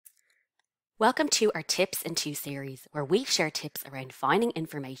Welcome to our Tips in 2 series, where we share tips around finding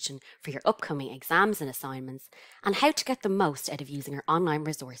information for your upcoming exams and assignments and how to get the most out of using our online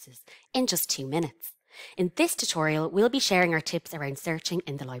resources in just 2 minutes. In this tutorial, we'll be sharing our tips around searching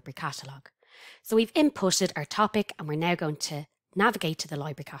in the Library Catalogue. So we've inputted our topic and we're now going to navigate to the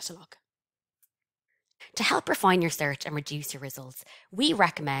Library Catalogue. To help refine your search and reduce your results, we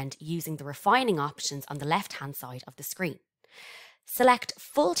recommend using the refining options on the left-hand side of the screen. Select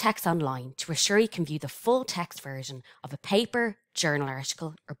Full Text Online to ensure you can view the full text version of a paper, journal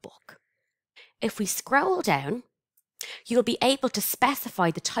article, or book. If we scroll down, you'll be able to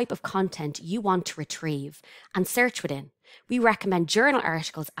specify the type of content you want to retrieve and search within. We recommend journal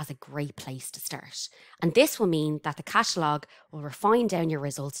articles as a great place to start, and this will mean that the catalogue will refine down your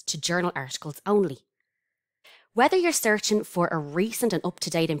results to journal articles only. Whether you're searching for a recent and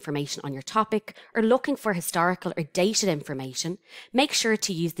up-to-date information on your topic or looking for historical or dated information, make sure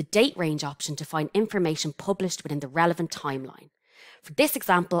to use the date range option to find information published within the relevant timeline. For this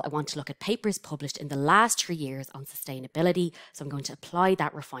example, I want to look at papers published in the last 3 years on sustainability, so I'm going to apply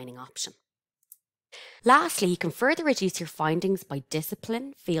that refining option. Lastly, you can further reduce your findings by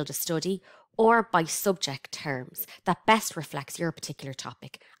discipline, field of study, or by subject terms that best reflects your particular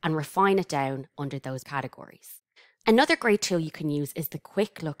topic and refine it down under those categories. Another great tool you can use is the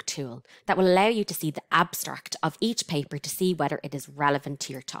Quick Look tool that will allow you to see the abstract of each paper to see whether it is relevant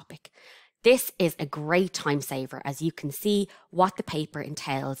to your topic. This is a great time saver as you can see what the paper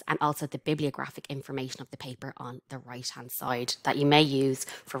entails and also the bibliographic information of the paper on the right-hand side that you may use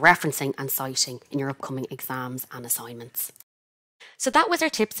for referencing and citing in your upcoming exams and assignments. So that was our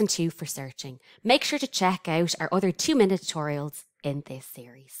tips in 2 for searching. Make sure to check out our other 2-minute tutorials in this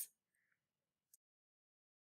series.